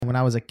when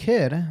I was a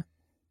kid,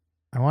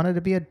 I wanted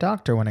to be a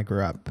doctor when I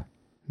grew up.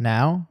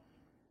 Now,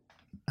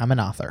 I'm an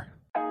author.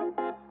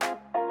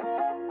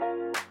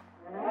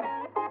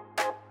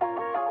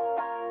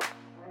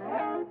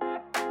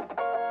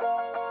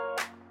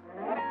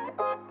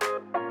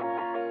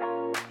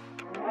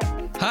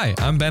 Hi,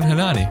 I'm Ben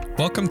Hanani.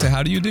 Welcome to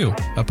How Do You Do,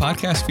 a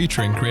podcast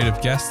featuring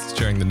creative guests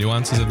sharing the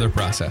nuances of their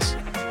process.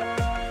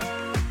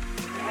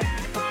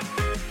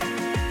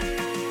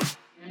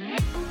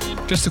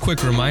 Just a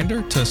quick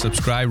reminder to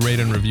subscribe,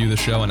 rate, and review the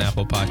show on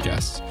Apple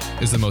Podcasts.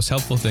 Is the most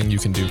helpful thing you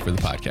can do for the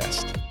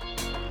podcast.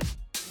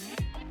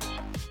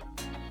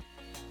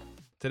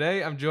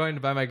 Today, I'm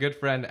joined by my good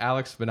friend,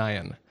 Alex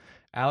Banayan.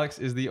 Alex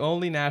is the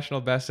only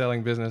national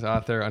best-selling business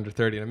author under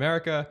 30 in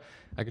America.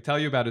 I could tell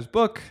you about his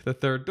book, The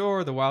Third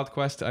Door, The Wild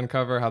Quest to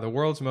Uncover How the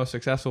World's Most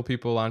Successful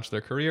People Launch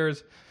Their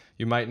Careers.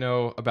 You might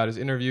know about his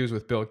interviews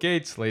with Bill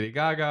Gates, Lady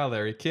Gaga,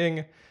 Larry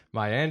King,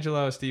 Maya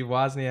Angelou, Steve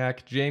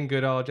Wozniak, Jane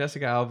Goodall,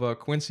 Jessica Alba,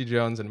 Quincy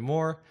Jones, and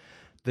more.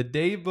 The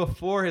day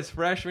before his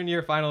freshman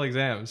year final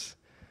exams,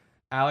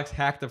 Alex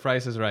hacked The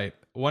Price is Right,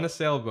 won a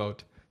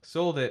sailboat,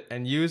 sold it,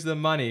 and used the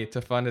money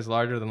to fund his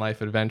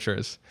larger-than-life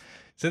adventures.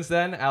 Since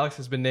then, Alex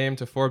has been named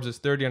to Forbes'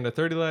 30 Under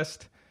 30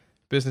 list,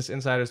 Business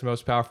Insider's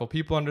Most Powerful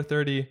People Under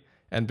 30,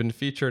 and been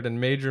featured in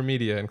major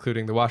media,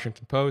 including The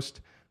Washington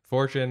Post,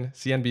 Fortune,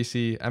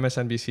 CNBC,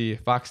 MSNBC,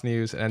 Fox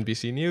News, and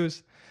NBC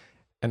News.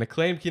 An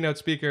acclaimed keynote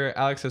speaker,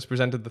 Alex has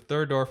presented the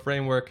Third Door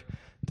framework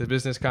to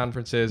business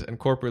conferences and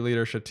corporate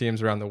leadership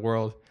teams around the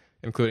world,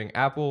 including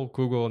Apple,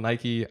 Google,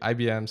 Nike,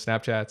 IBM,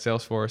 Snapchat,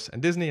 Salesforce,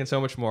 and Disney, and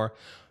so much more.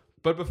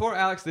 But before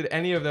Alex did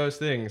any of those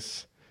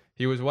things,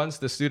 he was once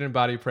the student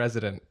body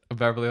president of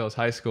Beverly Hills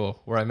High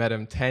School, where I met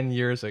him 10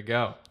 years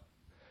ago.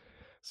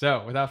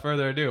 So, without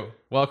further ado,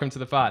 welcome to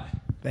the pod.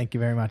 Thank you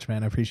very much,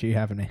 man. I appreciate you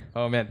having me.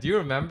 Oh, man. Do you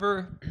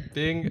remember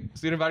being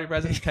student body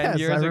president 10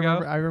 years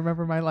ago? I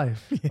remember my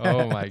life. Yes.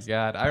 Oh, my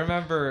God. I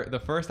remember the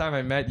first time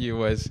I met you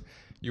was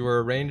you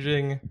were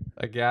arranging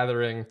a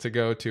gathering to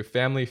go to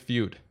Family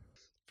Feud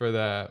for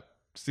the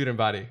student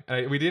body.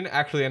 And we didn't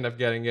actually end up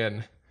getting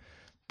in,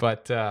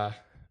 but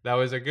that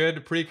was a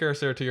good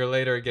precursor to your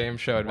later game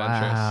show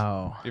adventures.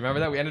 Wow. Do you remember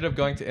that? We ended up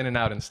going to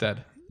In-N-Out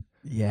instead.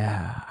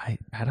 Yeah.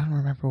 I don't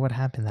remember what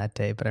happened that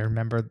day, but I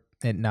remember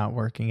it not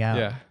working out.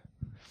 Yeah.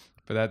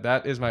 But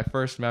that is my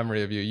first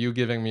memory of you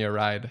giving me a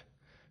ride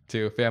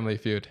to Family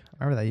Feud.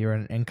 I remember that you were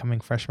an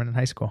incoming freshman in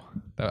high school.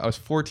 I was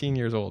 14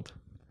 years old.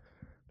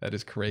 That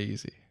is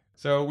crazy.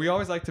 So we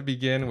always like to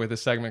begin with a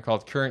segment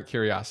called Current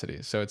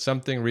Curiosity. So it's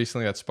something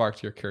recently that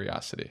sparked your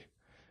curiosity.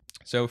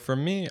 So for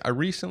me, I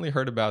recently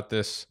heard about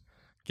this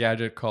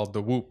gadget called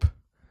the Whoop,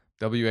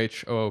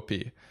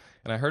 W-H-O-O-P.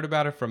 And I heard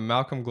about it from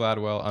Malcolm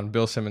Gladwell on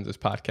Bill Simmons'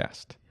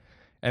 podcast.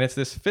 And it's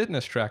this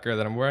fitness tracker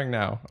that I'm wearing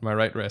now on my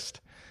right wrist.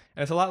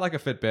 And it's a lot like a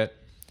Fitbit,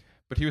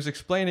 but he was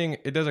explaining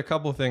it does a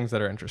couple of things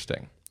that are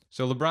interesting.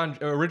 So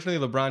originally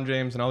LeBron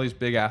James and all these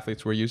big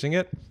athletes were using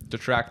it to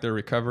track their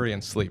recovery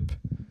and sleep.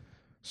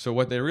 So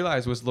what they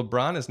realized was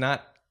LeBron is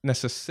not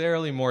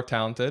necessarily more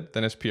talented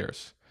than his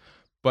peers,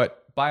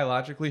 but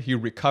biologically he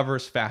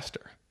recovers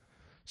faster.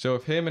 So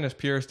if him and his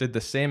peers did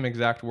the same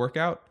exact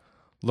workout,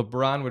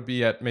 LeBron would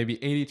be at maybe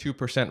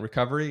 82%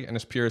 recovery and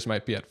his peers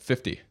might be at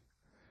 50.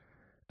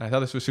 And I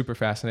thought this was super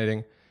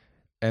fascinating.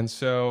 And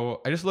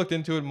so I just looked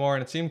into it more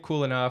and it seemed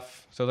cool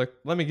enough. So like,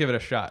 let me give it a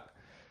shot.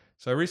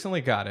 So I recently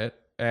got it.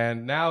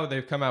 And now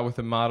they've come out with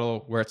a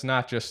model where it's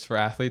not just for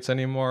athletes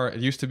anymore. It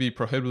used to be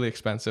prohibitively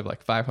expensive,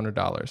 like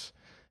 $500.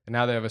 And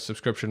now they have a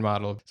subscription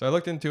model. So I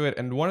looked into it.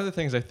 And one of the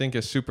things I think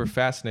is super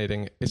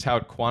fascinating is how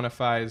it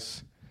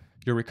quantifies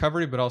your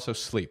recovery, but also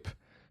sleep.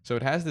 So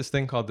it has this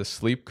thing called the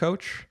Sleep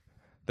Coach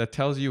that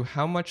tells you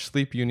how much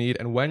sleep you need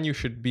and when you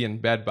should be in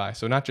bed by.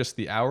 So not just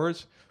the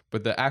hours,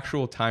 but the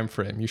actual time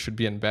frame you should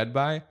be in bed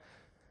by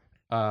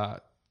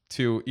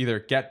to either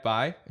get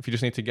by, if you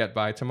just need to get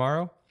by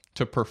tomorrow,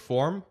 to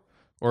perform,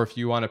 or if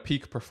you want a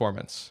peak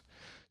performance.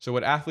 So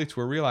what athletes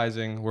were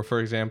realizing were, for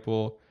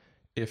example,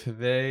 if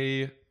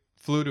they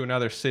flew to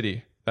another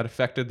city, that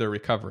affected their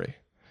recovery.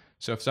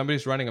 So if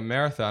somebody's running a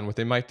marathon, what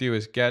they might do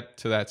is get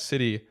to that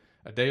city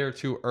a day or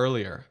two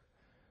earlier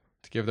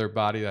to give their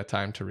body that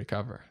time to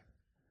recover.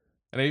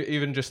 And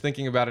even just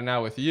thinking about it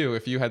now with you,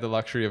 if you had the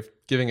luxury of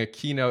giving a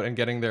keynote and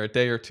getting there a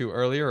day or two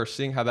earlier, or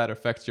seeing how that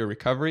affects your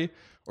recovery,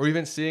 or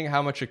even seeing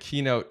how much a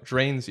keynote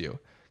drains you,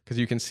 because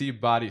you can see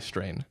body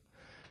strain.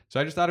 So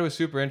I just thought it was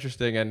super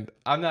interesting. And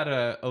I'm not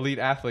an elite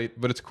athlete,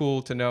 but it's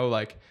cool to know,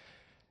 like,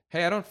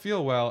 hey, I don't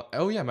feel well.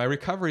 Oh yeah, my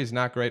recovery is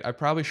not great. I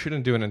probably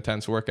shouldn't do an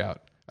intense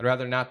workout. I'd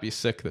rather not be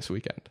sick this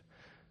weekend.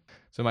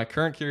 So my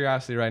current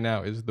curiosity right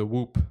now is the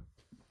Whoop.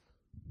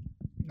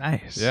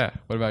 Nice. Yeah.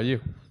 What about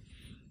you?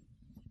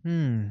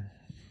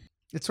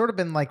 It's sort of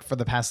been like for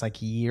the past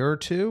like year or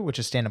two, which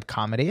is stand-up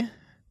comedy.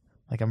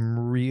 Like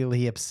I'm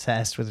really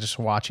obsessed with just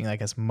watching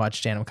like as much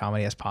stand-up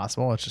comedy as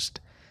possible. It's just,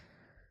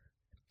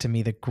 to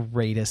me, the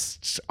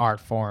greatest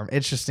art form.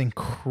 It's just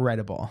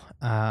incredible.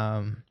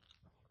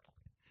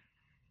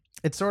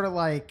 It's sort of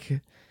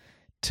like,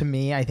 to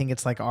me, I think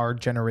it's like our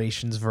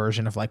generation's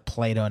version of like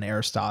Plato and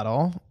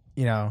Aristotle.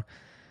 You know,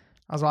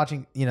 I was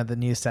watching, the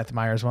new Seth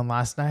Meyers one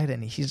last night,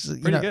 and he's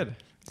Pretty good.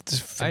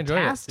 just I enjoy it.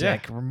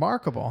 fantastic,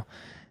 remarkable.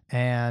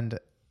 And,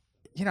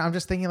 I'm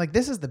just thinking like,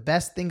 this is the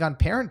best thing on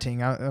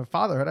parenting,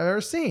 fatherhood I've ever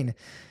seen.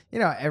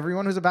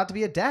 Everyone who's about to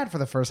be a dad for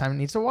the first time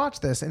needs to watch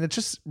this. And it's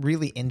just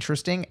really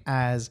interesting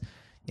as,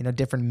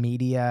 different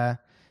media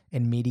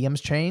and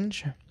mediums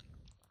change.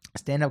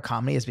 Stand-up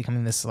comedy is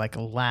becoming this like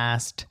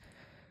last,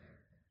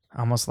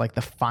 almost like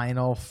the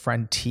final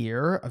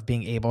frontier of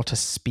being able to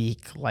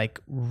speak like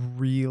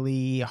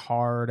really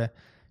hard,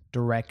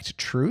 direct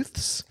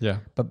truths. Yeah.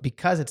 But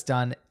because it's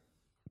done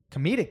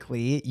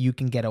comedically, you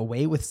can get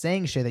away with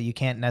saying shit that you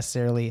can't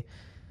necessarily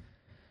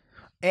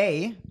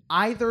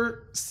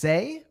either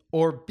say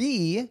or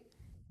B,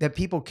 that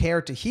people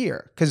care to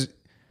hear. Because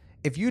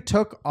if you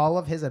took all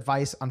of his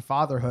advice on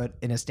fatherhood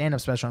in a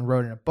stand-up special and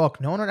wrote it in a book,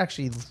 no one would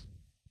actually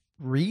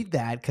read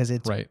that because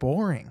it's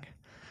boring.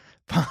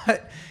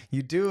 But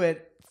you do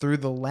it through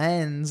the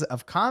lens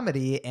of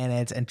comedy and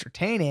it's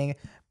entertaining,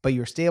 but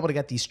you're still able to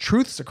get these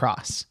truths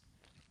across.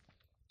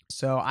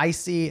 So I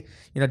see,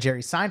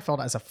 Jerry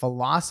Seinfeld as a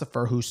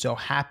philosopher who so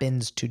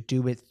happens to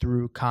do it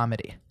through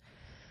comedy.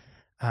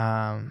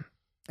 And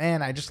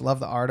I just love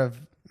the art of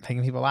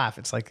making people laugh.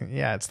 It's like,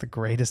 it's the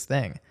greatest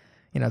thing.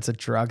 It's a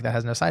drug that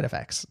has no side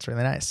effects. It's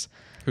really nice.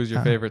 Who's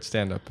your favorite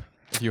stand-up,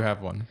 if you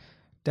have one?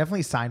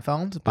 Definitely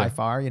Seinfeld by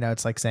far.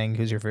 It's like saying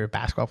who's your favorite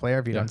basketball player.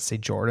 If you don't say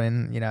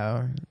Jordan,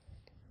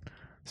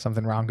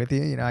 something wrong with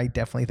you. I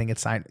definitely think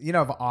it's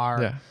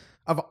Seinfeld.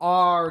 Of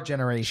our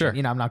generation.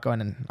 Sure. I'm not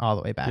going in all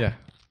the way back.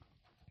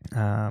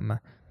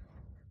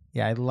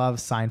 I love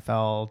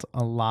Seinfeld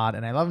a lot,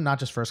 and I love him not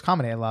just for his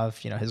comedy. I love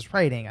his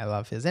writing. I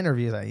love his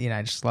interviews.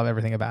 I just love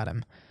everything about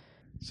him.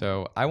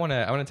 So I want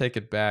to take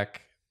it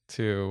back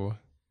to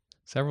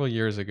several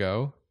years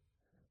ago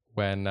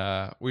when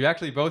we've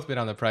actually both been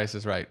on The Price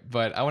is Right,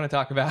 but I want to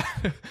talk about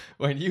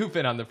when you've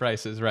been on The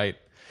Price is Right,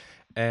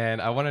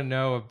 and I want to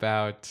know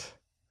about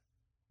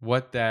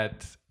what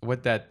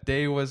that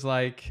day was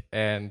like,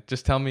 and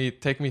just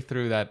take me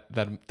through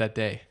that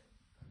day.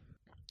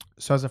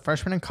 So I was a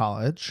freshman in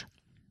college,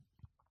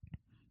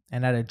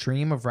 and I had a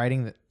dream of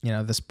writing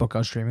this book I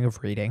was dreaming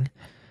of reading.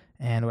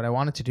 And what I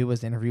wanted to do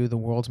was interview the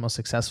world's most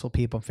successful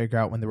people and figure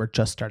out when they were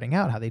just starting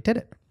out how they did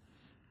it.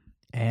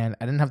 And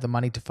I didn't have the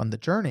money to fund the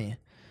journey.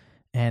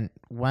 And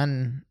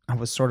when I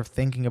was sort of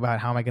thinking about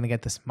how am I going to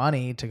get this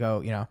money to go,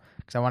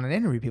 because I wanted to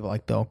interview people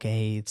like Bill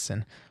Gates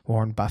and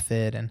Warren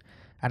Buffett, and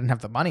I didn't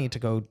have the money to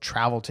go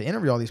travel to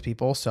interview all these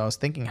people. So I was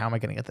thinking, how am I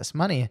going to get this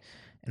money?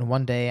 And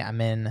one day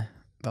I'm in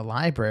the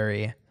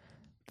library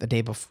the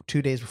day before,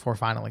 2 days before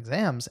final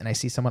exams, and I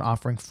see someone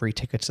offering free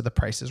tickets to The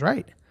Price is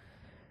Right.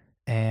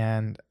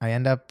 And I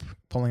end up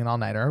pulling an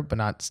all-nighter, but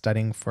not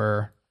studying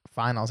for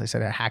finals. I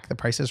said I hack The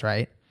Price is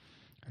Right.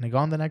 And I go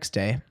on the next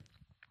day,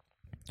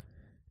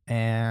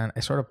 and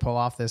I sort of pull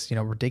off this,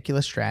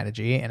 ridiculous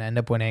strategy and end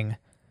up winning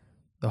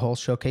the whole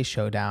showcase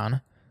showdown,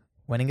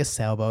 winning a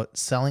sailboat,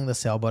 selling the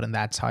sailboat, and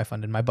that's how I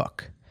funded my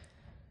book.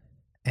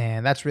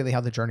 And that's really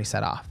how the journey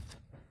set off.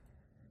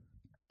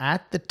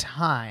 At the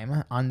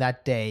time, on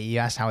that day, you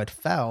asked how it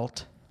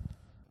felt.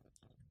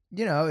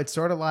 It's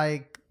sort of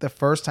like the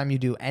first time you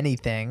do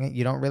anything,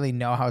 you don't really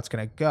know how it's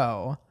going to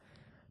go.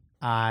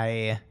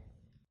 I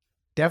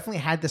definitely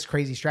had this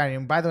crazy strategy.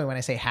 And by the way, when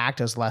I say hacked,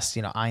 it was less,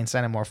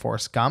 Einstein and more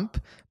Forrest Gump,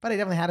 but I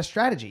definitely had a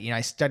strategy. I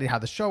studied how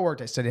the show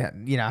worked. I studied,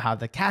 how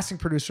the casting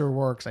producer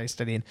works. I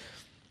studied,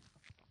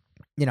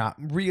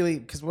 really,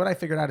 because what I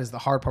figured out is the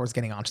hard part was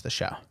getting onto the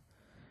show.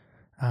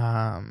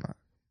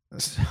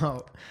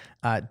 So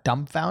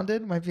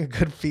dumbfounded might be a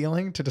good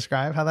feeling to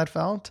describe how that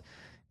felt.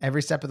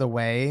 Every step of the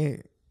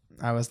way,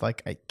 I was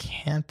like, I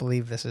can't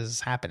believe this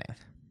is happening.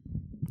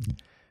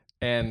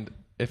 And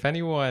if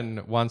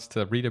anyone wants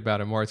to read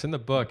about it more, it's in the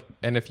book.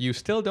 And if you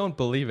still don't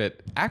believe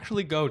it,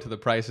 actually go to The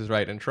Price is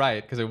Right and try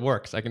it, because it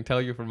works. I can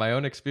tell you from my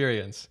own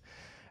experience,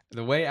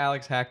 the way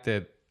Alex hacked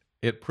it,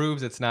 it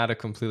proves it's not a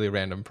completely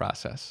random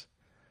process.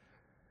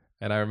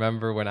 And I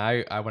remember when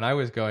I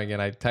was going in,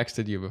 I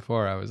texted you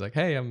before. I was like,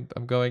 hey, I'm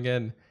going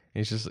in.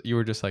 And you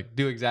were just like,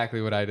 do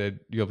exactly what I did.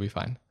 You'll be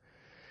fine.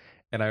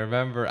 And I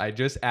remember I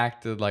just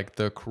acted like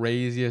the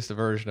craziest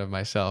version of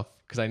myself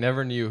because I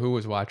never knew who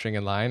was watching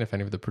in line, if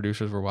any of the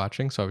producers were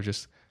watching. So I was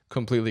just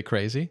completely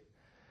crazy.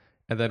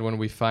 And then when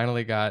we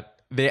finally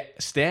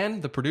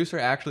Stan, the producer,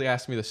 actually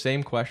asked me the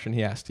same question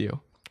he asked you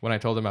when I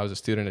told him I was a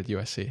student at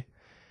USC.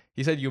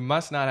 He said, you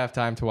must not have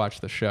time to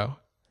watch the show.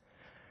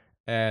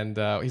 And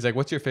he's like,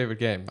 what's your favorite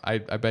game? I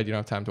bet you don't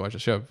have time to watch the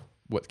show.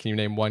 What can you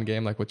name one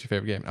game? Like, what's your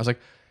favorite game? And I was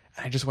like,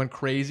 and I just went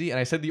crazy. And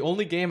I said the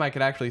only game I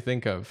could actually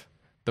think of,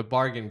 the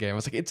bargain game. I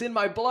was like, it's in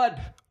my blood.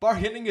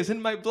 Bargaining is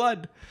in my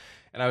blood.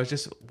 And I was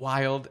just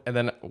wild. And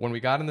then when we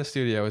got in the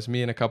studio, it was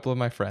me and a couple of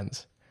my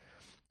friends.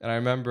 And I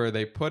remember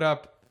they put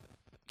up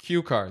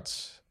cue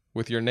cards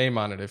with your name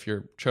on it if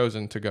you're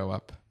chosen to go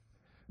up.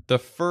 The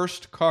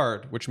first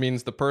card, which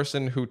means the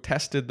person who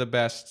tested the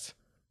best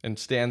in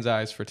Stan's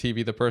eyes for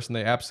TV, the person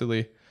they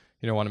absolutely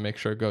want to make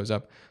sure it goes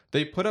up,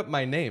 they put up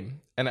my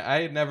name. And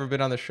I had never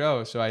been on the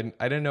show, so I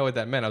didn't know what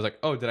that meant. I was like,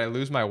 oh, did I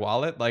lose my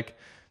wallet? Like,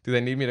 Do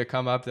they need me to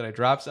come up? Did I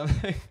drop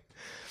something?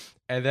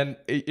 And then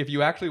if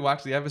you actually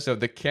watch the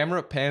episode, the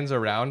camera pans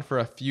around for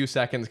a few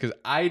seconds because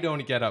I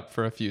don't get up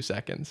for a few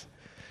seconds.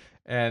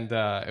 And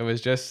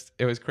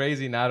it was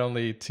crazy not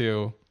only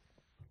to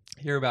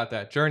hear about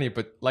that journey,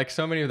 but like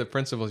so many of the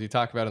principles you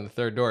talk about in the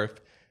third door, if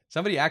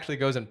somebody actually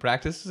goes and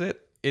practices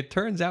it, it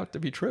turns out to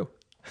be true.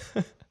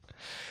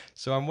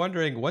 So I'm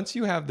wondering, once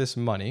you have this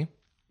money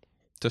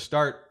to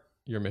start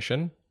your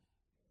mission,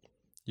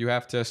 you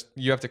have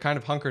to kind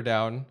of hunker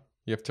down.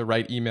 You have to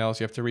write emails.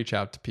 You have to reach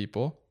out to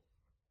people.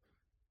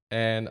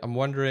 And I'm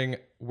wondering,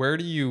 where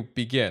do you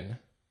begin?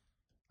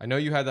 I know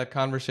you had that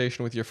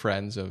conversation with your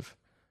friends of,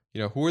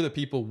 who are the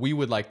people we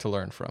would like to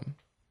learn from?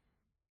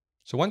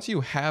 So once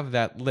you have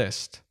that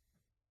list,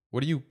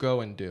 what do you go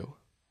and do?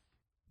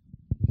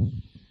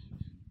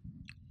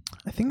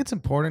 I think it's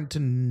important to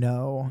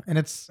know, and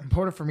it's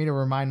important for me to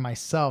remind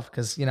myself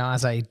because,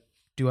 as I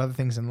do other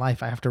things in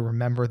life, I have to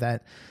remember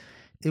that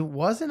it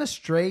wasn't a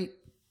straight,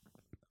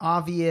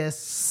 obvious,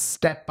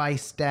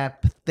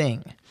 step-by-step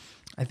thing.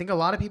 I think a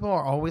lot of people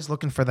are always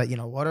looking for that,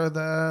 what are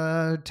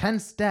the 10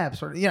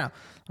 steps? Or,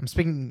 I'm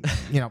speaking,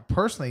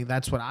 personally,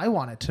 that's what I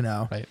wanted to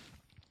know. Right.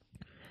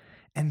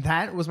 And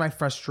that was my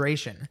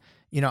frustration.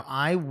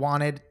 I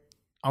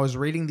was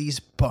reading these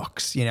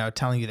books,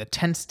 telling you the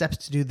 10 steps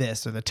to do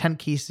this or the 10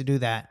 keys to do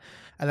that.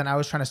 And then I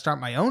was trying to start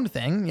my own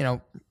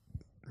thing,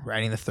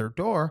 writing the third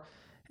door,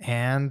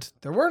 and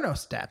there were no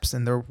steps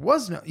and there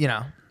was no,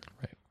 Right.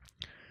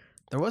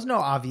 There was no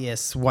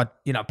obvious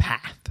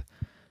path.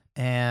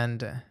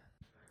 And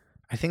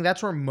I think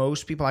that's where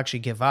most people actually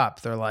give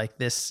up. They're like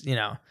this,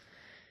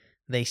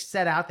 they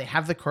set out, they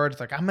have the courage,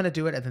 like, I'm going to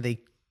do it. And then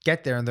they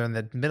get there and they're in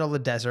the middle of the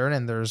desert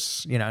and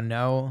there's,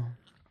 no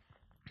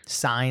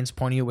signs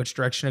pointing you which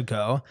direction to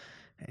go.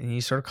 And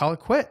you sort of call it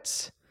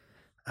quits.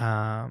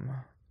 Yeah,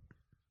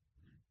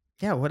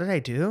 what did I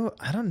do?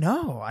 I don't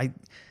know.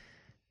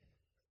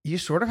 You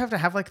sort of have to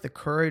have like the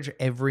courage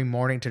every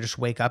morning to just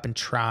wake up and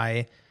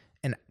try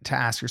and to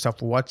ask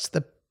yourself, what's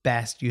the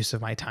best use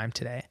of my time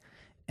today?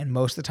 And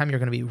most of the time you're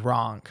going to be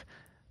wrong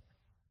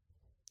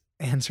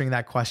answering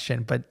that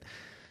question, but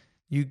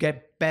you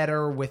get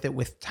better with it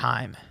with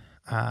time.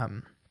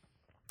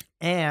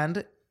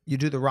 And you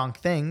do the wrong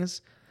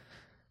things.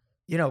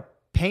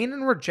 Pain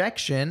and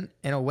rejection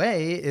in a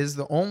way is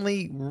the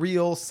only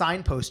real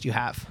signpost you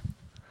have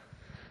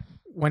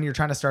when you're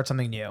trying to start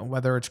something new,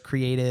 whether it's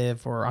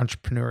creative or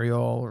entrepreneurial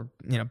or,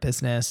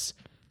 business.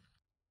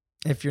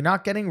 If you're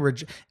not getting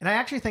and I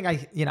actually think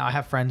I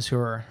have friends who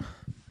are,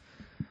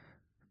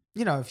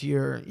 if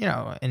you're,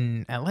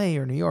 in LA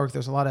or New York,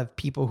 there's a lot of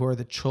people who are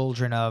the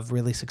children of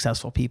really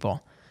successful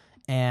people.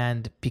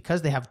 And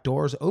because they have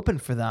doors open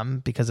for them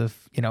because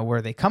of,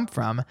 where they come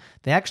from,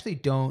 they actually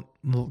don't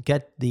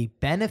get the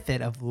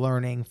benefit of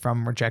learning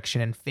from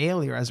rejection and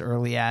failure as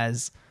early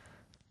as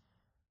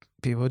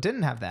people who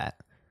didn't have that.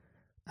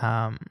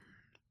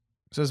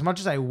 So as much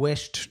as I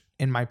wished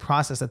in my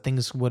process that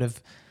things would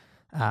have,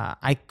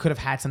 I could have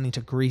had something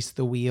to grease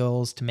the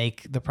wheels to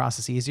make the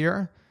process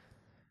easier.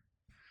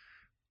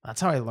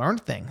 That's how I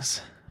learned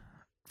things.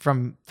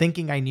 From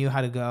thinking I knew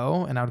how to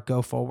go and I would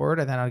go forward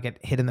and then I would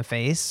get hit in the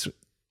face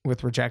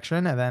with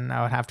rejection and then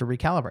I would have to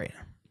recalibrate.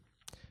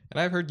 And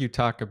I've heard you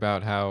talk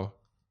about how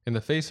in the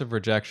face of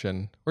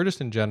rejection, or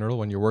just in general,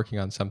 when you're working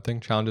on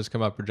something, challenges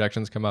come up,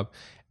 rejections come up,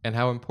 and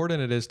how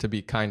important it is to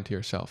be kind to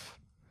yourself.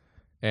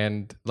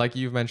 And like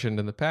you've mentioned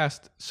in the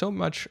past, so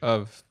much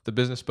of the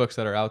business books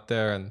that are out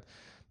there and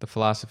the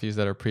philosophies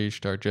that are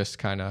preached are just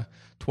kind of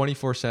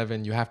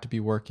 24/7. You have to be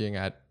working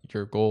at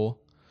your goal.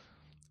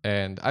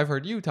 And I've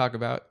heard you talk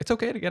about it's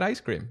okay to get ice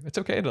cream. It's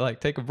okay to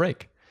take a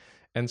break.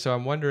 And so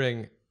I'm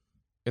wondering,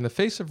 in the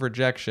face of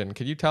rejection,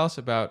 could you tell us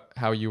about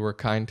how you were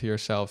kind to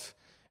yourself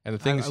and the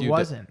things I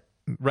wasn't.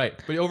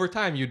 Right. But over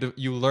time,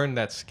 you learned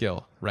that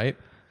skill, right?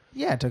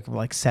 Yeah, it took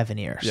 7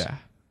 years. Yeah.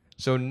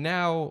 So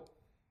now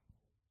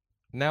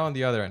on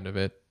the other end of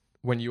it,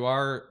 when you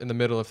are in the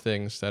middle of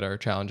things that are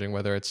challenging,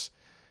 whether it's,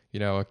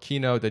 a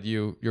keynote that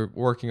you're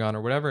working on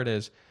or whatever it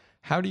is,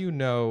 how do you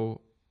know,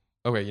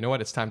 okay, you know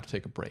what? It's time to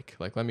take a break.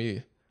 I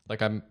need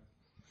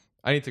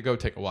to go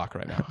take a walk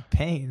right now.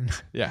 Pain.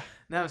 Yeah.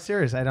 No, I'm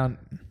serious. I don't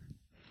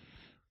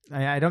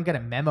get a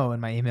memo in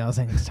my email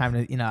saying it's time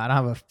to, I don't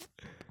have a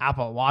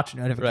Apple Watch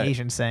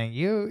notification saying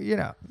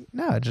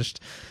no,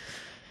 just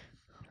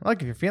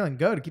look, if you're feeling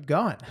good, keep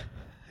going.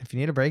 If you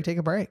need a break, take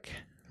a break.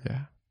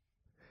 Yeah.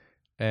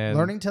 And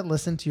learning to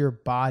listen to your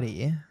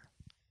body,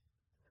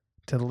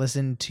 to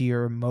listen to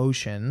your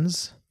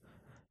emotions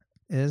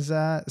is,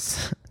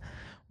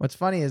 what's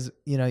funny is,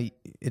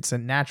 it's a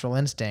natural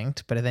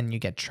instinct, but then you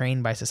get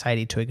trained by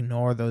society to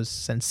ignore those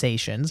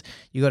sensations.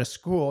 You go to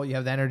school, you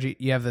have the energy,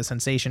 you have the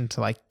sensation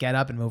to get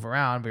up and move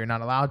around, but you're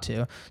not allowed to.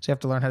 So you have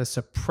to learn how to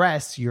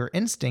suppress your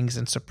instincts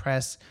and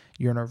suppress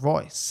your inner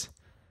voice.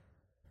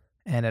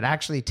 And it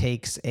actually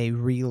takes a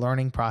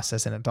relearning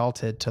process in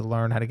adulthood to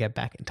learn how to get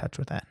back in touch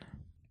with that.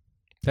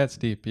 That's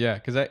deep. Yeah.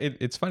 Because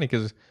it's funny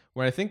because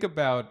when I think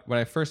about when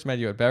I first met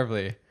you at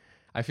Beverly,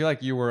 I feel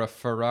like you were a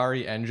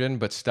Ferrari engine,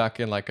 but stuck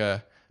in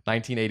a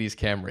 1980s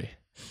Camry.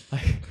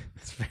 Like,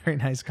 It's a very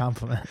nice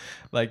compliment.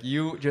 like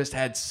you just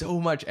had so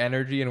much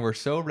energy and were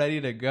so ready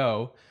to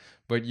go,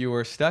 but you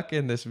were stuck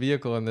in this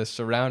vehicle and this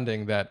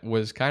surrounding that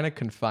was kind of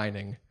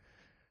confining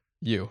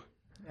you.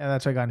 Yeah,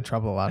 that's why I got in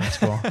trouble a lot in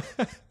school.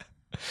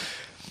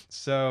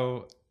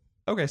 So,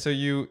 okay, so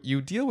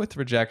you deal with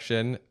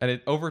rejection,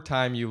 and over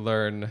time you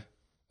learn.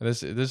 And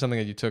this is something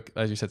that you took,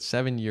 as you said,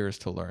 7 years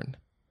to learn.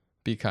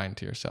 Be kind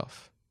to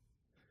yourself.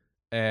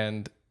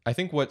 And I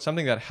think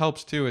something that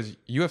helps too is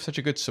you have such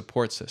a good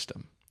support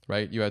system,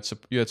 right? You had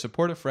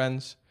supportive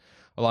friends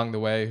along the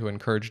way who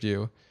encouraged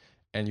you,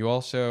 and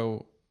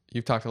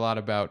you've talked a lot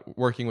about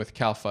working with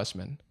Cal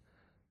Fussman,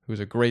 who's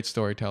a great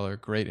storyteller,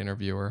 great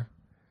interviewer,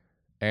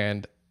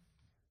 and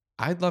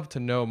I'd love to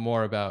know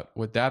more about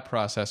what that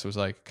process was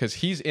like, because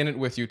he's in it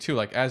with you too.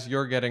 Like, as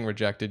you're getting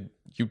rejected,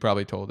 you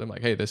probably told him,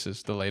 like, hey, this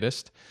is the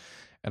latest.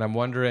 And I'm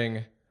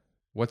wondering,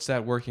 what's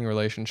that working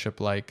relationship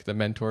like, the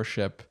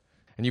mentorship?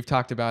 And you've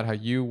talked about how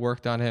you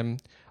worked on him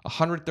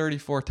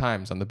 134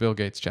 times on the Bill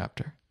Gates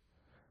chapter.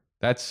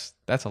 That's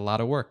a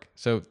lot of work.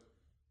 So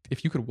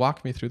if you could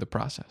walk me through the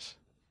process.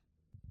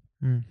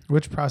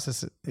 Which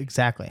process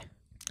exactly?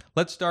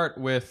 Let's start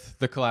with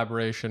the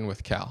collaboration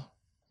with Cal.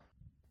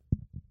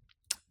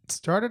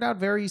 Started out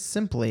very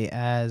simply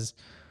as,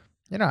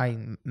 I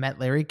met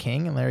Larry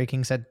King, and Larry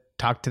King said,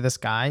 talk to this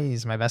guy.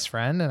 He's my best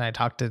friend. And I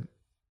talked to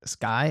this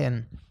guy,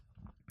 and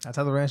that's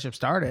how the relationship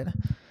started.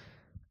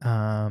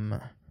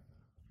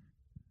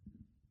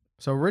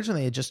 So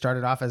originally it just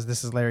started off as,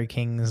 this is Larry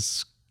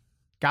King's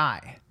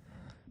guy.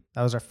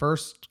 That was our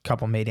first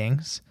couple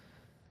meetings.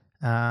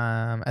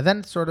 And then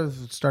it sort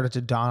of started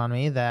to dawn on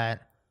me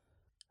that,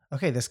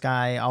 okay, this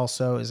guy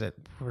also is a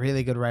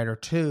really good writer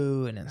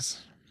too, and is,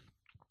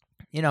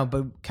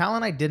 but Cal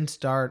and I didn't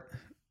start,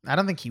 I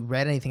don't think he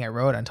read anything I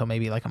wrote until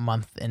maybe like a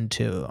month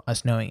into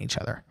us knowing each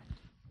other.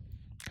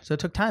 So it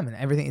took time, and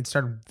everything, it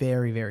started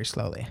very, very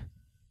slowly.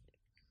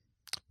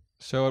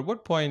 So at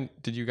what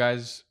point did you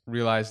guys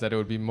realize that it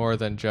would be more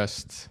than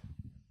just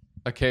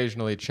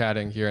occasionally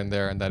chatting here and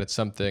there, and that it's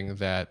something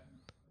that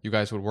you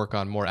guys would work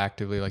on more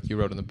actively, like you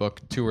wrote in the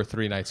book, 2 or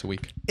 3 nights a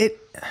week?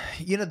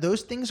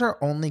 Those things are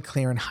only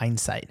clear in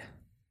hindsight.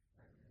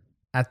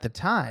 At the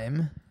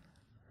time,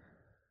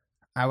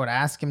 I would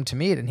ask him to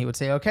meet, and he would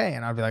say, okay.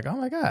 And I'd be like, oh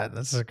my God,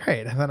 this is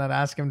great. And then I'd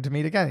ask him to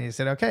meet again, and he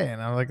said, okay.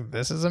 And I'm like,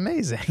 this is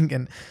amazing.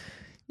 And,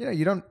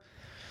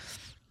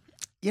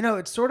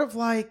 it's sort of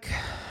like,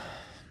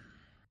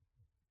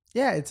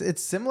 yeah,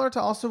 it's similar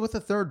to also with the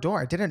Third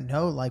Door. I didn't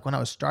know, like, when I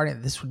was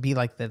starting, this would be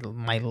like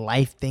my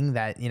life thing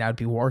that, I'd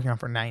be working on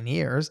for 9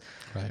 years.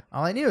 Right.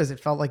 All I knew is it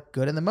felt like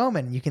good in the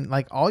moment. You can,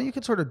 like, all you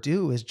can sort of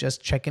do is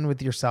just check in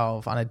with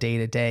yourself on a day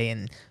to day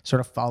and sort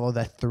of follow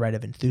that thread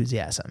of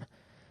enthusiasm.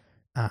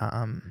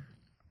 And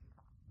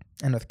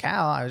with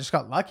Cal, I just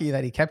got lucky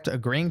that he kept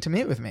agreeing to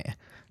meet with me.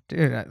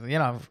 Dude, I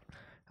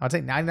would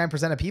say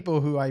 99% of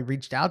people who I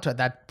reached out to at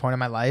that point in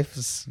my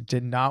life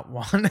did not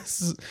want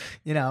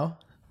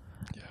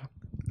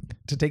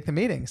to take the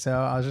meeting. So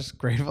I was just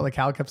grateful that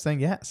Cal kept saying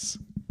yes.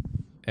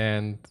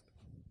 And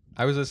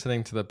I was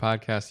listening to the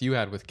podcast you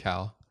had with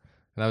Cal,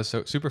 and that was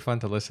so super fun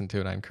to listen to,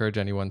 and I encourage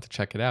anyone to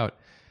check it out.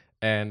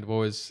 And what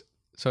was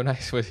so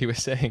nice was he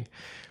was saying,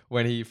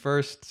 when he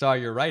first saw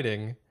your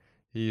writing,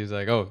 he was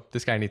like, oh,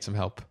 this guy needs some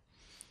help.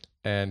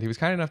 And he was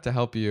kind enough to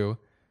help you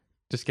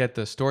just get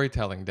the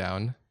storytelling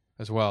down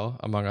as well,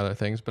 among other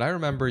things. But I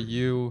remember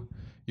you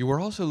were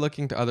also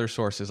looking to other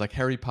sources like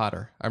Harry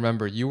Potter. I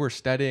remember you were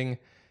studying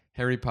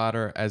Harry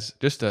Potter as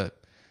just a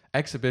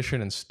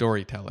exhibition in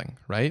storytelling,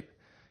 right?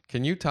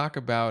 Can you talk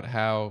about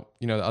how,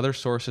 the other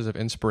sources of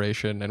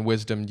inspiration and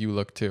wisdom you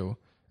look to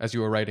as you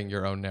were writing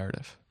your own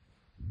narrative?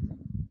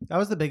 That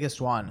was the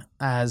biggest one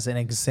as an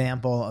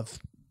example of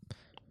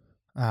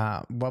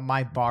what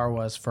my bar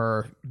was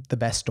for the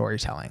best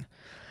storytelling.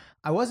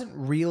 I wasn't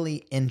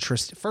really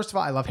interested. First of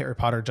all, I love Harry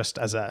Potter just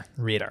as a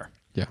reader.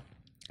 Yeah.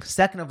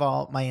 Second of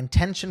all, my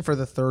intention for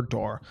The Third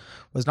Door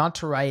was not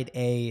to write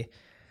a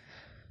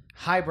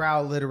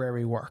highbrow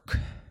literary work.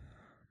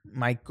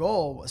 My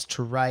goal was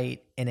to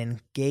write an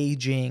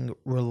engaging,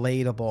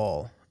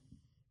 relatable,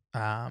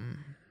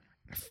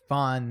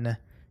 fun,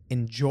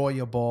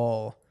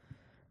 enjoyable,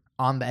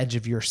 on the edge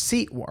of your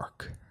seat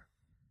work.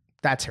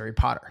 That's Harry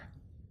Potter.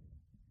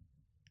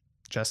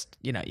 Just,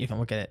 you can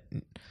look at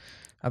it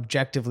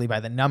objectively by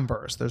the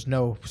numbers. There's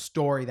no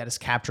story that has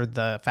captured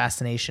the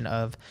fascination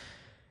of,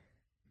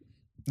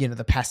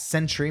 the past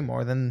century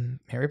more than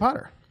Harry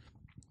Potter.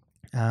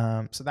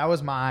 So that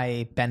was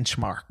my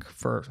benchmark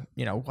for,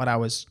 what I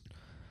was,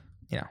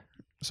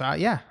 so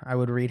I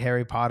would read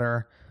Harry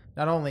Potter.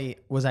 Not only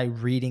was I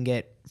reading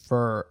it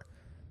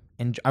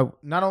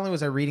not only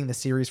was I reading the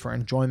series for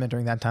enjoyment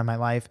during that time in my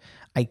life,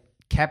 I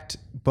kept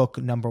book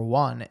number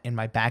 1 in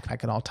my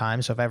backpack at all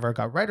times. So if I ever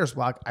got writer's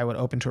block, I would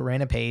open to a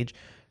random page,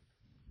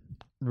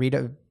 read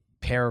a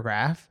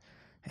paragraph,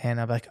 and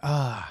I'm like,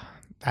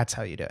 that's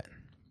how you do it.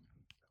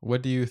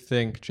 What do you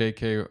think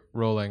J.K.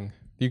 Rowling,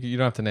 you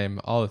don't have to name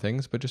all the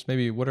things, but just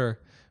maybe what are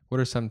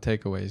some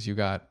takeaways you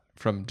got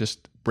from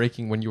just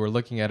breaking when you were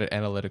looking at it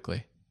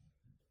analytically?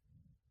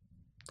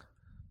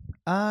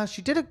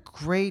 She did a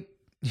great.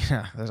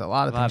 Yeah, there's a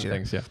lot of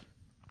things. Yeah.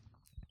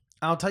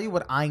 I'll tell you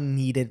what I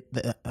needed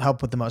the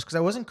help with the most, because I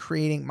wasn't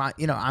creating I'm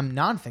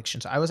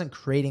nonfiction, so I wasn't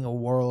creating a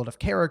world of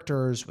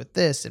characters with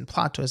this and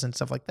plot twists and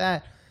stuff like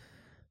that.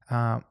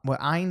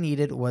 What I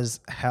needed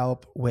was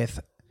help with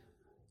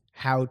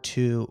how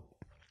to.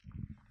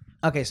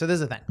 Okay, so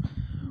this is the thing.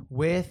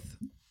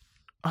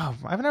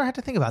 I've never had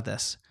to think about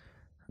this.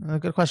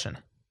 Good question.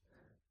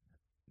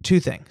 Two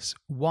things.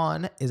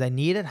 One is I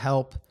needed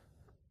help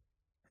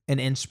and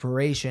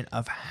inspiration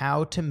of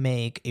how to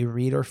make a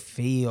reader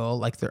feel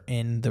like they're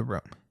in the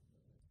room.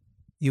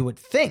 You would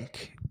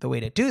think the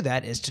way to do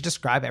that is to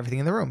describe everything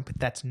in the room, but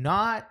that's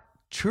not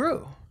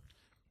true.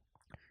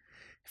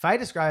 If I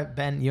describe,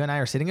 Ben, you and I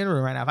are sitting in a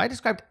room right now. If I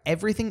described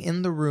everything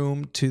in the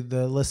room to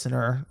the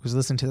listener who's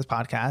listening to this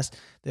podcast,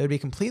 they would be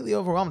completely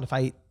overwhelmed if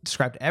I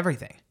described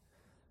everything.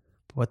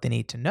 But what they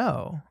need to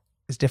know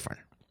is different.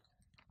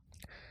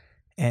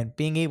 And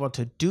being able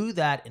to do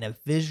that in a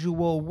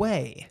visual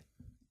way.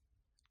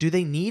 Do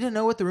they need to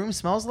know what the room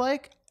smells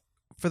like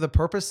for the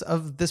purpose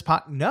of this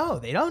No,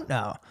 they don't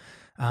know.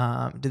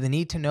 Do they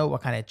need to know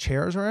what kind of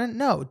chairs we're in?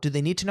 No. Do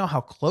they need to know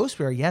how close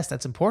we are? Yes,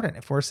 that's important.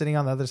 If we're sitting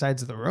on the other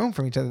sides of the room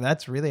from each other,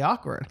 that's really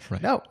awkward.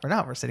 Right. No, we're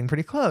not. We're sitting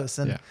pretty close.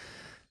 And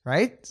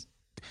right?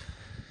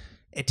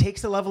 It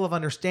takes a level of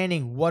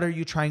understanding. What are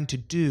you trying to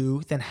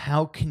do? Then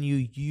how can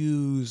you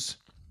use,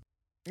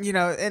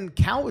 and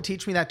Cal would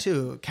teach me that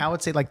too. Cal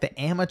would say, like, the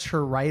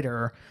amateur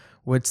writer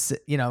would,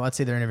 let's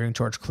say they're interviewing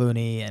George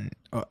Clooney and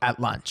at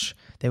lunch,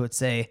 they would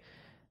say,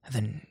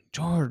 then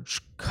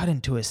George cut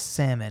into his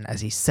salmon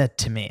as he said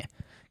to me.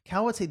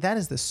 Cal would say that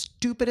is the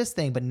stupidest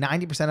thing, but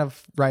 90%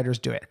 of writers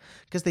do it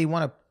because they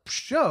want to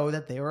show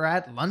that they were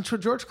at lunch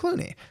with George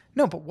Clooney.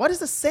 No, but what does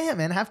the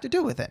salmon have to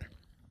do with it?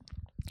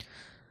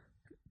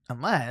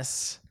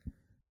 Unless,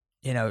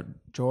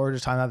 George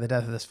is talking about the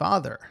death of his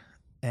father,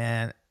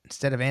 and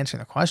instead of answering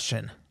the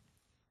question,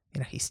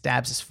 he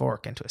stabs his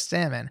fork into a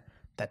salmon.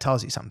 That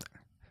tells you something.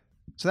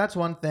 So that's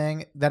one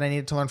thing that I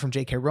needed to learn from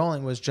J.K.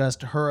 Rowling, was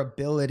just her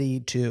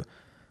ability to,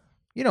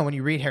 when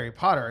you read Harry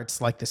Potter,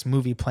 it's like this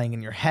movie playing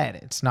in your head.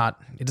 It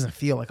doesn't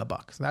feel like a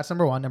book. So that's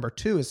number one. Number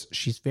two is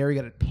she's very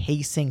good at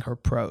pacing her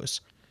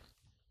prose.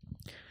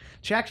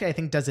 She actually, I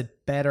think, does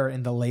it better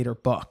in the later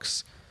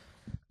books.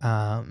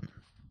 Her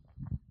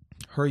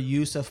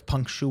use of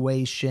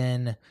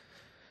punctuation,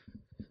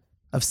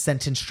 of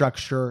sentence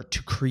structure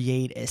to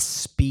create a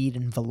speed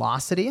and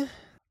velocity.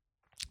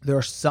 There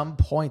are some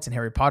points in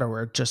Harry Potter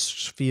where it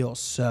just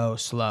feels so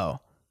slow.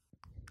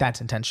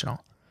 That's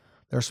intentional.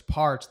 There's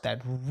parts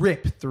that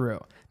rip through,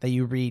 that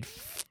you read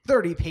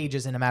 30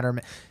 pages in a matter of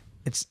minutes.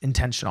 It's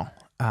intentional.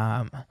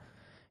 And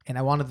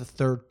I wanted the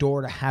third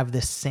door to have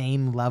the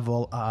same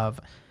level of...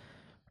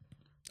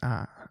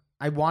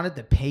 I wanted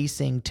the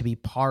pacing to be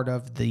part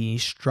of the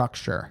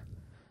structure,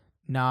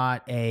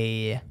 not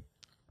a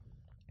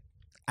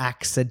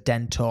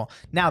accidental...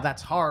 Now,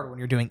 that's hard when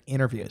you're doing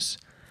interviews.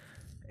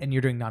 And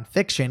you're doing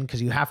nonfiction,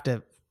 because you have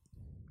to,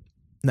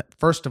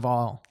 first of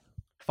all,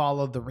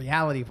 follow the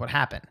reality of what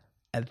happened.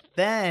 And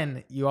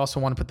then you also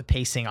want to put the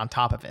pacing on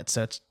top of it.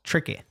 So it's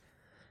tricky.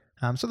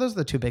 So those are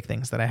the two big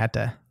things that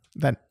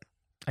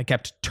I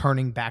kept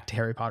turning back to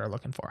Harry Potter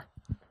looking for.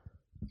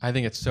 I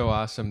think it's so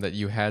awesome that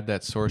you had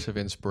that source of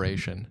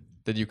inspiration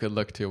that you could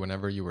look to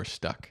whenever you were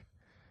stuck.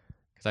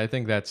 Because I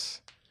think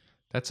that's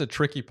a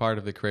tricky part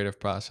of the creative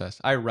process.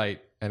 I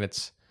write, and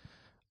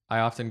I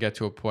often get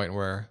to a point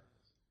where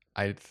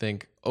I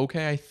think,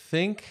 okay, I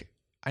think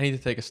I need to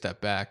take a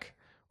step back,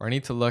 or I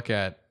need to look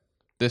at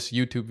this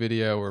YouTube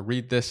video or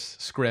read this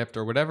script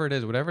or whatever it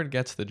is, whatever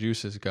gets the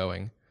juices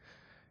going.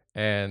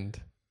 And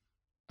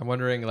I'm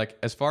wondering, like,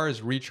 as far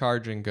as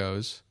recharging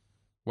goes,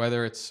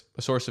 whether it's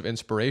a source of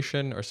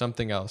inspiration or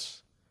something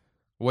else,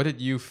 what did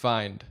you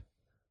find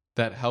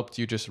that helped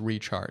you just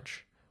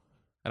recharge?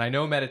 And I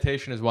know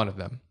meditation is one of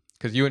them,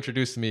 because you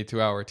introduced me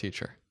to our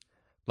teacher.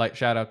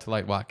 Shout out to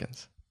Light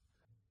Watkins.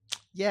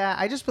 Yeah,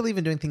 I just believe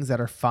in doing things that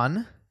are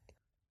fun.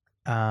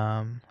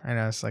 I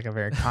know it's like a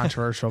very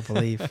controversial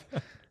belief.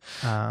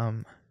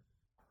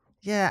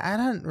 Yeah, I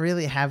don't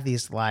really have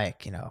these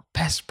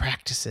best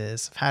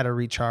practices of how to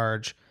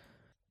recharge.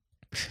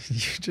 You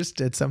just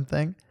did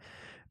something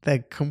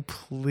that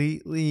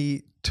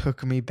completely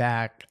took me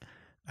back.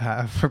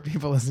 For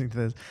people listening to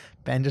this,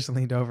 Ben just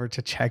leaned over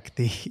to check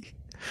the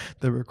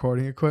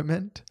recording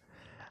equipment.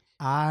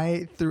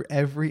 I, through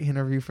every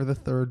interview for the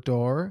Third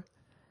Door,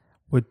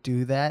 would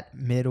do that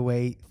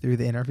midway through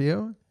the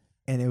interview,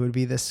 and it would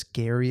be the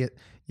scariest.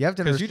 You have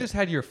to, because you just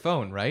had your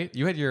phone, right?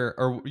 You had your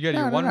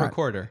one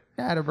recorder.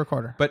 Yeah, I had a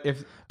recorder. I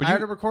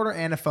had a recorder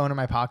and a phone in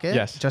my pocket,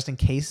 yes, just in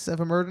case of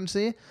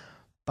emergency.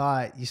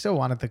 But you still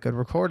wanted the good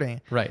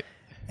recording, right?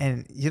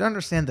 And you don't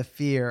understand the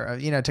fear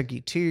of, it took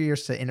you 2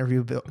 years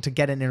to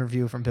get an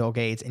interview from Bill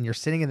Gates, and you're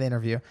sitting in the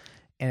interview,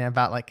 and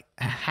about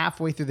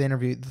halfway through the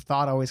interview, the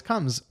thought always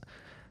comes,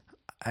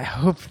 I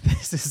hope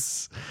this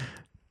is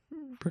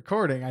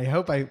recording. I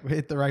hope I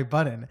hit the right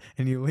button.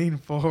 And you lean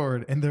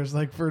forward, and there's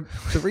for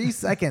 3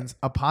 seconds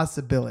a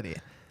possibility.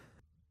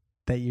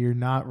 that you're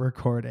not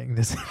recording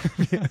this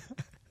interview.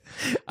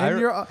 And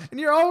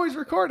you're always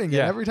recording it.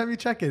 Yeah. Every time you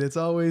check it, it's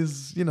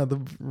always,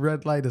 the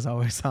red light is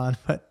always on.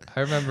 But I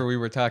remember we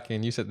were talking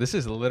and you said, this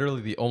is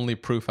literally the only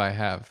proof I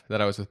have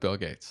that I was with Bill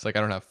Gates. Like,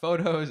 I don't have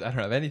photos. I don't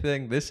have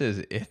anything. This is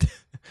it.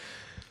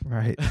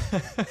 right.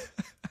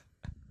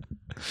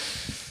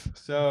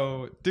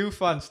 So do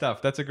fun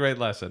stuff. That's a great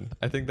lesson.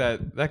 I think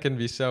that can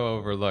be so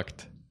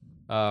overlooked.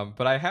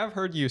 But I have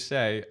heard you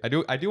say, I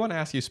do want to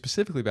ask you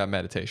specifically about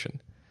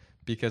meditation,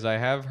 because I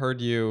have heard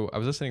you, I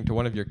was listening to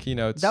one of your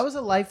keynotes. That was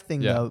a life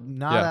thing, Yeah. though,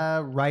 not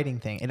a writing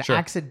thing. It Sure.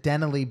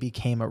 accidentally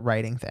became a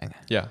writing thing.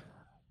 Yeah.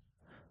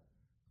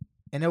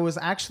 And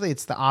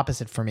it's the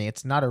opposite for me.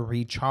 It's not a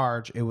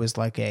recharge. It was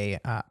like a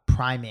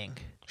priming.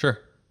 Sure.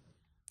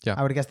 Yeah.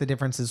 I would guess the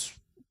difference is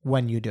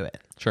when you do it.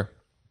 Sure.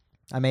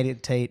 I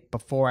meditate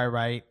before I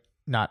write,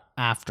 not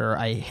after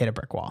I hit a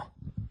brick wall.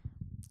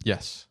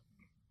 Yes.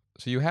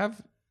 So you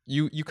have,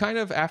 you kind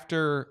of,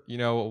 after,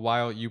 a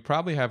while, you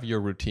probably have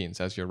your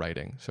routines as you're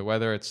writing. So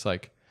whether it's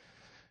like,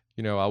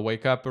 I'll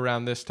wake up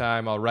around this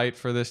time, I'll write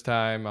for this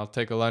time, I'll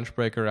take a lunch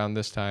break around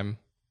this time.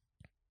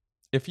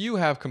 If you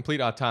have complete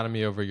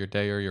autonomy over your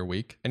day or your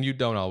week, and you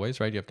don't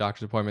always, right? You have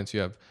doctor's appointments, you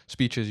have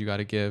speeches you got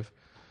to give,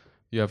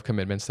 you have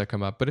commitments that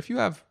come up. But if you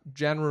have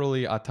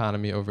generally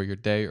autonomy over your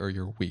day or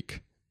your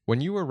week, when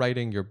you were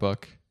writing your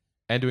book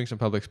and doing some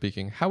public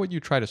speaking, how would you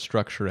try to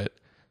structure it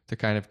to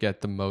kind of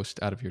get the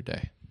most out of your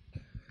day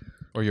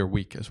or your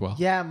week as well?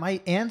 Yeah,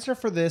 my answer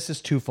for this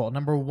is twofold.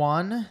 Number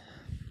one,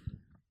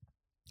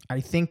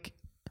 I think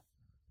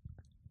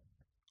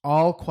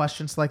all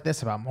questions like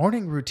this about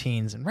morning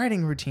routines and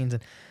writing routines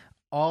and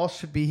all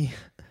should be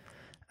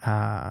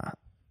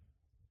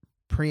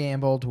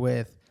preambled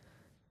with,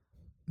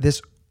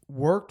 this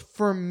worked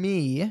for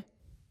me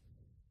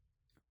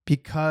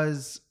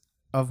because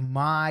of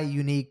my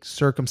unique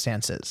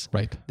circumstances.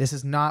 Right. This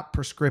is not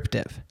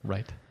prescriptive.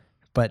 Right.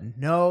 But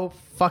no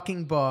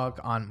fucking book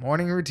on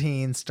morning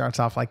routines starts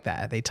off like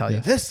that. They tell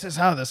you, this is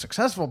how the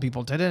successful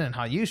people did it and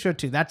how you should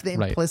too. That's the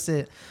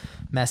implicit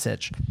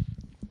message.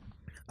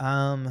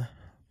 Now,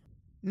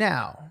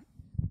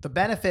 the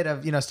benefit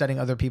of, studying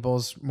other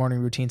people's morning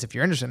routines, if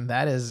you're interested in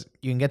that, is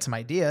you can get some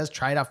ideas,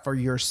 try it out for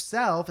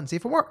yourself and see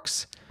if it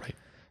works. Right.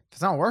 If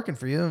it's not working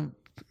for you,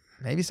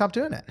 maybe stop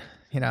doing it.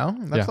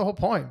 That's the whole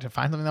point, to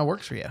find something that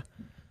works for you.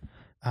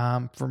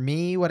 For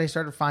me, what I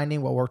started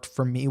finding, what worked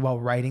for me while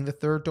writing The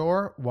Third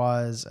Door,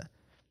 was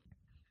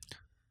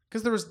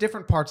because there was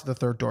different parts of The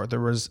Third Door. There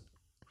was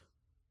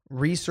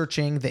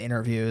researching the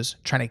interviews,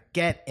 trying to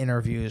get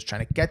interviews,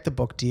 trying to get the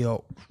book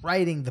deal,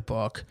 writing the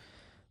book,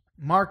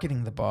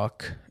 marketing the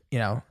book,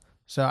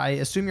 So I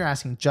assume you're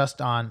asking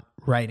just on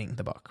writing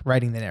the book,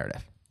 writing the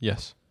narrative.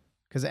 Yes.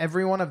 Because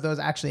every one of those,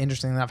 actually,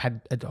 interestingly enough, had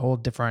a whole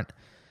different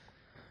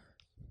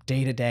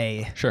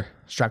day-to-day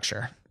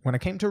structure. When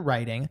it came to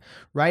writing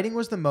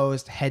was the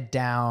most head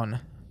down,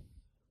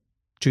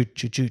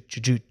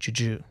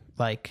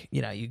 like,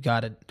 you got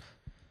to,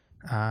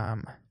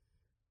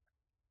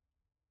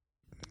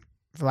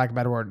 for lack of a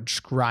better word,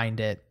 just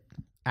grind it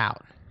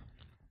out.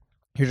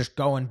 You're just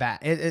going back.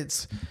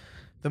 It's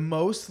the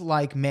most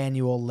like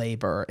manual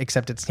labor,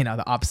 except it's,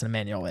 the opposite of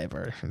manual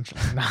labor.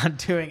 Not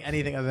doing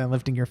anything other than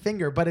lifting your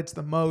finger, but it's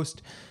the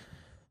most,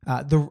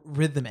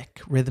 rhythmically.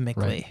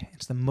 Right.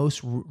 It's the most,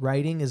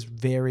 writing is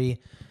very...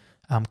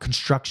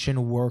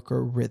 construction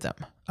worker rhythm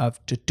of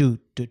do.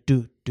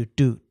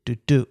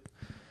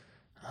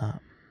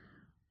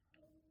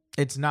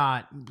 It's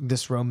not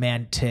this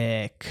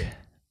romantic,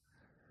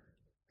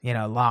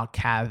 log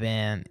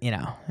cabin.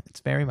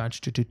 It's very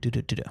much do.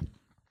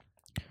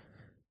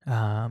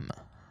 On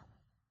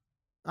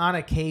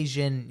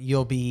occasion,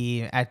 you'll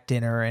be at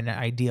dinner and an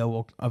idea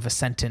of a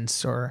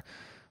sentence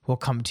will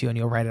come to you and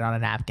you'll write it on a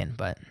napkin.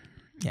 But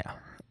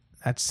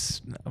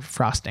that's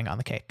frosting on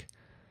the cake.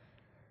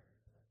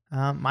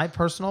 My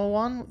personal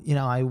one,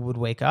 I would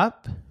wake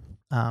up.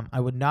 I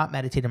would not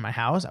meditate in my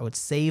house. I would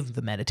save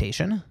the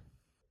meditation.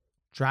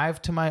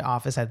 Drive to my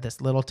office. I had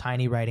this little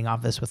tiny writing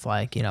office with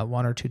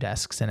one or two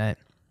desks in it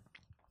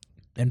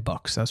and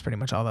books. That was pretty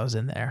much all that was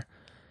in there.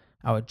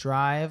 I would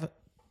drive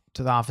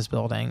to the office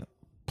building,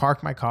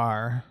 park my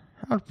car.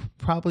 I would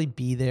probably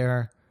be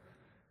there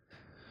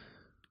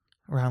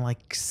around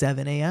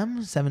 7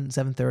 a.m.,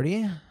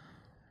 7:30.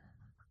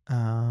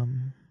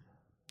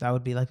 That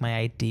would be my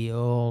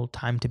ideal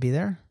time to be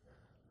there.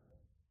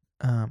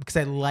 Because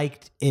I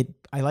liked it.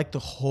 I liked the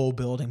whole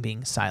building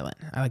being silent.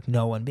 I like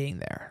no one being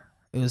there.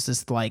 It was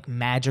this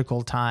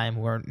magical time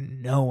where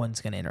no one's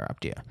going to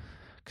interrupt you.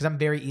 Because I'm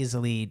very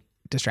easily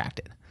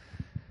distracted.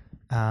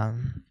 So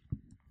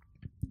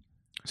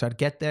I'd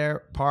get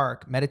there,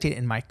 park, meditate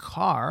in my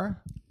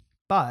car.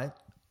 But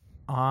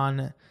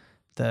on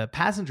the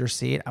passenger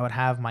seat, I would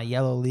have my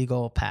yellow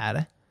legal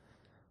pad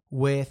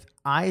with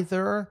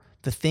either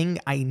the thing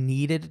I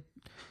needed.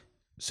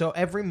 So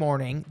every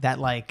morning that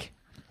I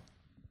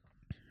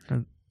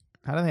don't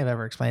think I've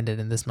ever explained it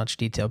in this much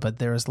detail, but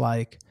there was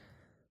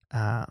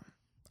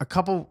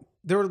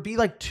there would be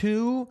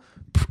two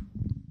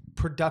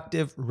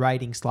productive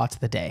writing slots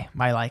of the day.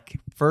 My like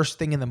first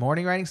thing in the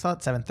morning writing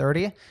slot,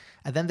 7:30,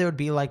 and then there would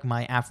be like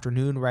my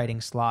afternoon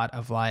writing slot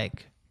of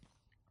like,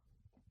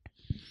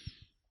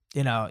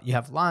 you know, you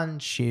have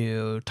lunch,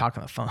 you talk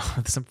on the phone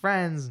with some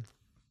friends,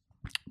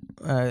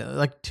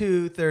 like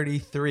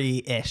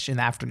 2:33-ish in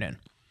the afternoon,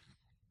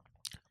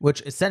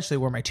 which essentially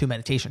were my 2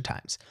 meditation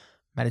times.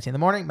 Meditate in the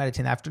morning, meditate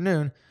in the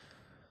afternoon.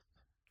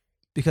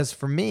 Because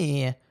for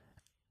me,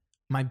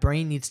 my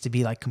brain needs to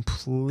be like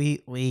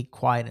completely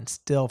quiet and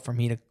still for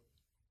me to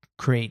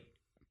create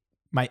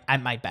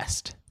at my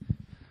best.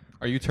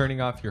 Are you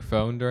turning off your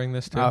phone during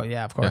this too? Oh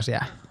yeah, of course,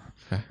 yeah.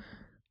 Okay.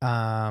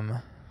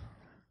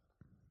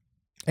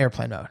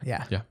 Airplane mode,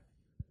 yeah. Yeah.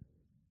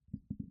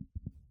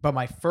 But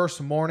my first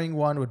morning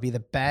one would be the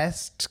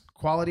best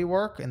quality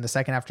work, and the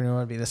second afternoon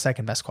would be the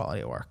second best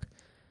quality work.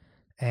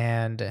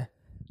 And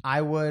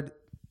I would,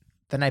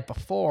 the night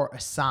before,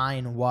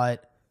 assign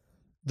what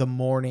the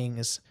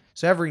mornings.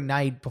 So every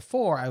night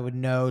before, I would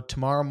know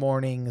tomorrow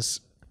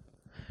morning's.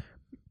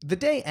 The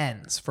day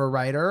ends for a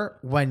writer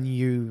when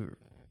you're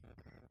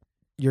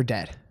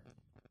dead,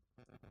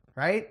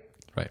 right?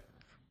 Right.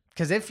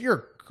 Because if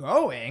you're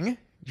going,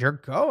 you're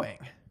going.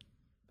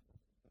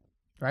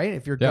 Right?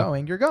 If you're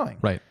going, you're going.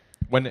 Right.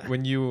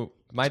 When you,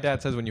 my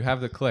dad says, when you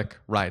have the click,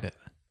 ride it.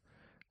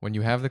 When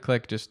you have the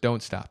click, just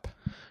don't stop.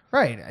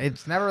 Right.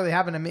 It's never really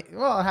happened to me.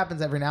 Well, it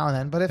happens every now and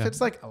then. But if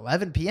it's like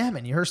 11 p.m.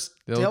 and you're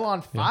still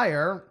on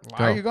fire,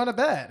 why are you going to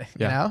bed?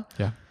 Yeah. You know?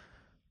 Yeah.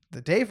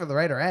 The day for the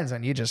writer ends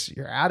when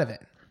you're out of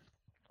it.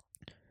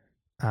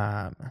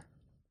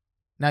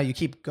 Now you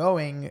keep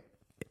going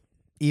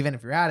even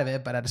if you're out of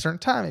it, but at a certain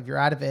time, if you're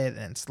out of it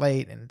and it's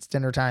late and it's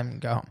dinner time, you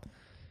go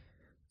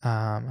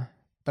home.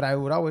 But I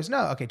would always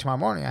know, okay, tomorrow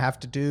morning I have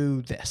to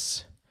do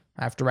this.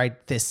 I have to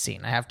write this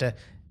scene. I have to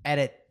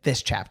edit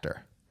this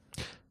chapter.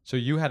 So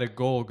you had a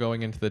goal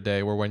going into the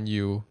day where when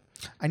you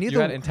had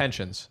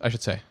intentions, I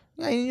should say.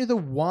 Yeah, I knew the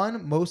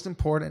one most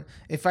important,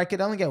 if I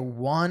could only get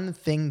one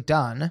thing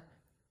done,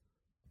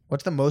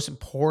 what's the most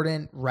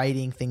important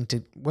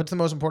what's the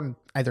most important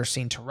either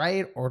scene to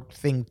write or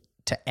thing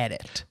to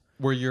edit?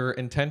 Were your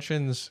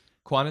intentions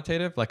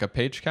quantitative, like a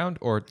page count,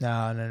 or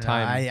No.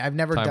 I've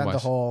never done time-wise? the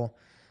whole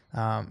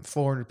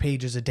 400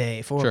 pages a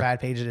day, four Sure. bad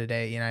pages a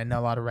day. You know, I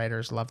know a lot of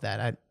writers love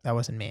that. That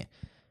wasn't me.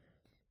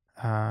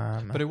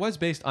 But it was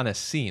based on a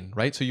scene,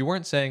 right? So you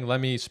weren't saying, let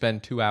me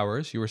spend 2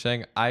 hours. You were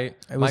saying,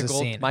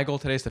 scene. my goal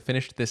today is to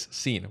finish this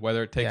scene,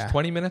 whether it takes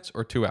 20 minutes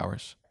or 2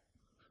 hours.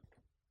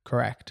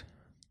 Correct.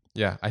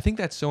 Yeah. I think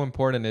that's so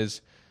important,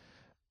 is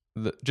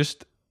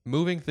just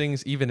moving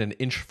things even an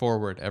inch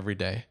forward every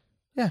day.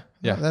 Yeah.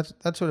 Yeah. No,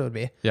 that's what it would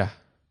be. Yeah.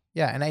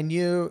 Yeah. And I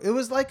knew it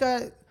was like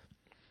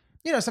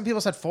some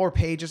people said 4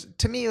 pages.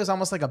 To me, it was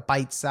almost like a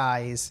bite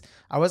size.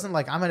 I wasn't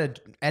like, I'm going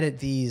to edit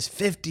these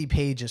 50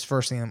 pages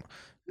first thing.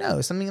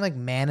 No, something like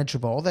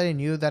manageable that I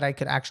knew that I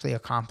could actually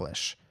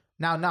accomplish.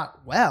 Now,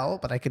 not well,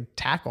 but I could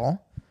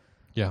tackle.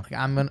 Yeah. Like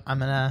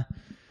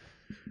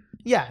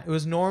it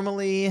was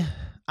normally,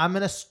 I'm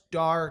going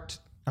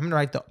to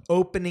write the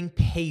opening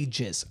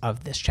pages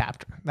of this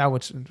chapter. That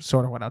was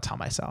sort of what I'll tell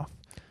myself.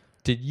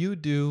 Did you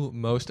do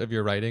most of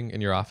your writing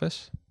in your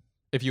office?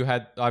 If you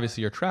had,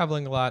 obviously you're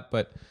traveling a lot,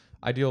 but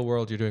ideal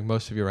world, you're doing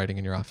most of your writing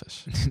in your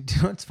office. Do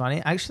you know what's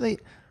funny? Actually,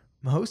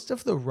 most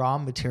of the raw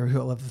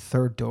material of The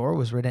Third Door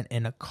was written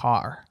in a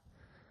car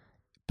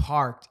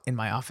parked in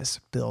my office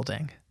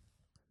building.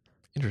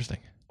 Interesting.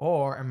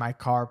 Or in my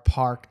car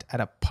parked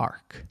at a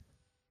park.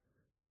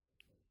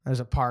 There's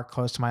a park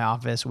close to my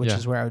office, which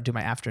is where I would do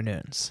my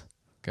afternoons.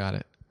 Got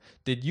it.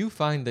 Did you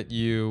find that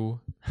you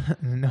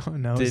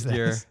No, did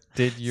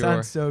your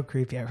sounds so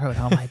creepy. I wrote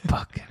all my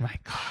book in my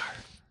car.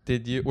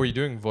 Were you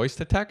doing voice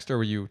to text or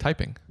were you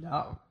typing?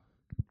 No.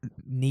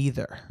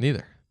 Neither.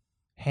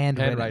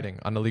 Handwriting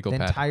on a legal pad.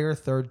 The pad. entire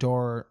Third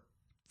Door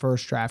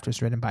first draft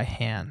was written by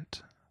hand.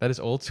 That is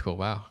old school.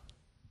 Wow.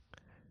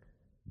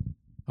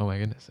 Oh my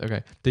goodness.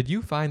 Okay. Did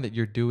you find that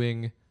you're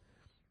doing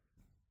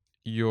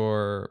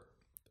your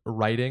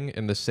writing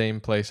in the same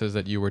places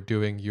that you were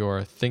doing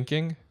your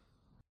thinking?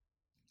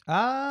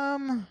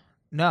 No.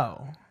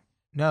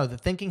 The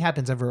thinking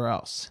happens everywhere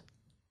else.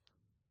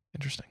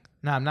 Interesting.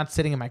 No, I'm not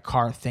sitting in my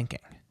car thinking.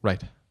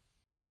 Right.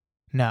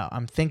 No,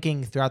 I'm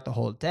thinking throughout the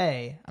whole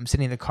day. I'm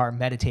sitting in the car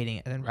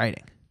meditating and then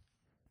writing.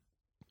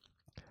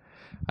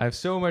 I have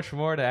so much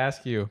more to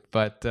ask you,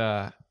 but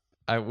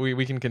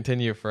we can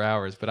continue for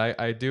hours. But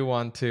I do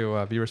want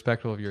to be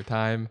respectful of your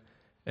time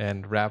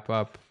and wrap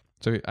up.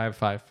 So I have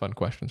 5 fun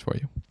questions for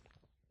you.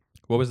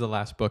 What was the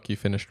last book you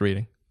finished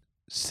reading?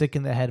 Sick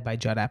in the Head by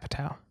Judd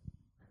Apatow.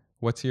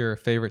 What's your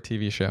favorite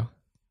TV show?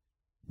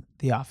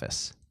 The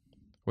Office.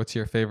 What's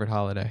your favorite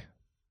holiday?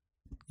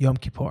 Yom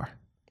Kippur.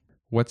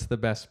 What's the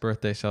best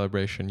birthday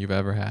celebration you've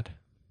ever had?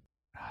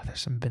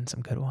 There's been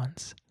some good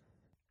ones.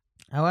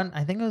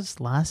 I think it was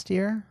last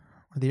year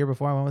or the year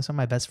before. I went with some of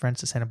my best friends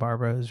to Santa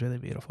Barbara. It was really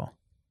beautiful.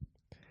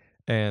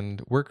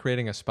 And we're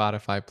creating a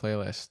Spotify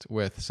playlist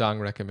with song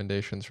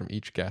recommendations from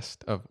each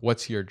guest of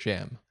what's your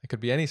jam. It could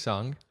be any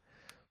song,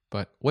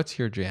 but what's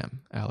your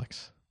jam,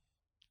 Alex?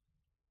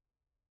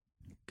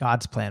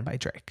 God's Plan by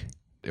Drake.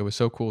 It was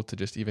so cool to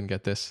just even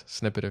get this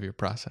snippet of your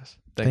process.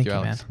 Thank you,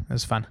 Alex. Man. It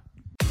was fun.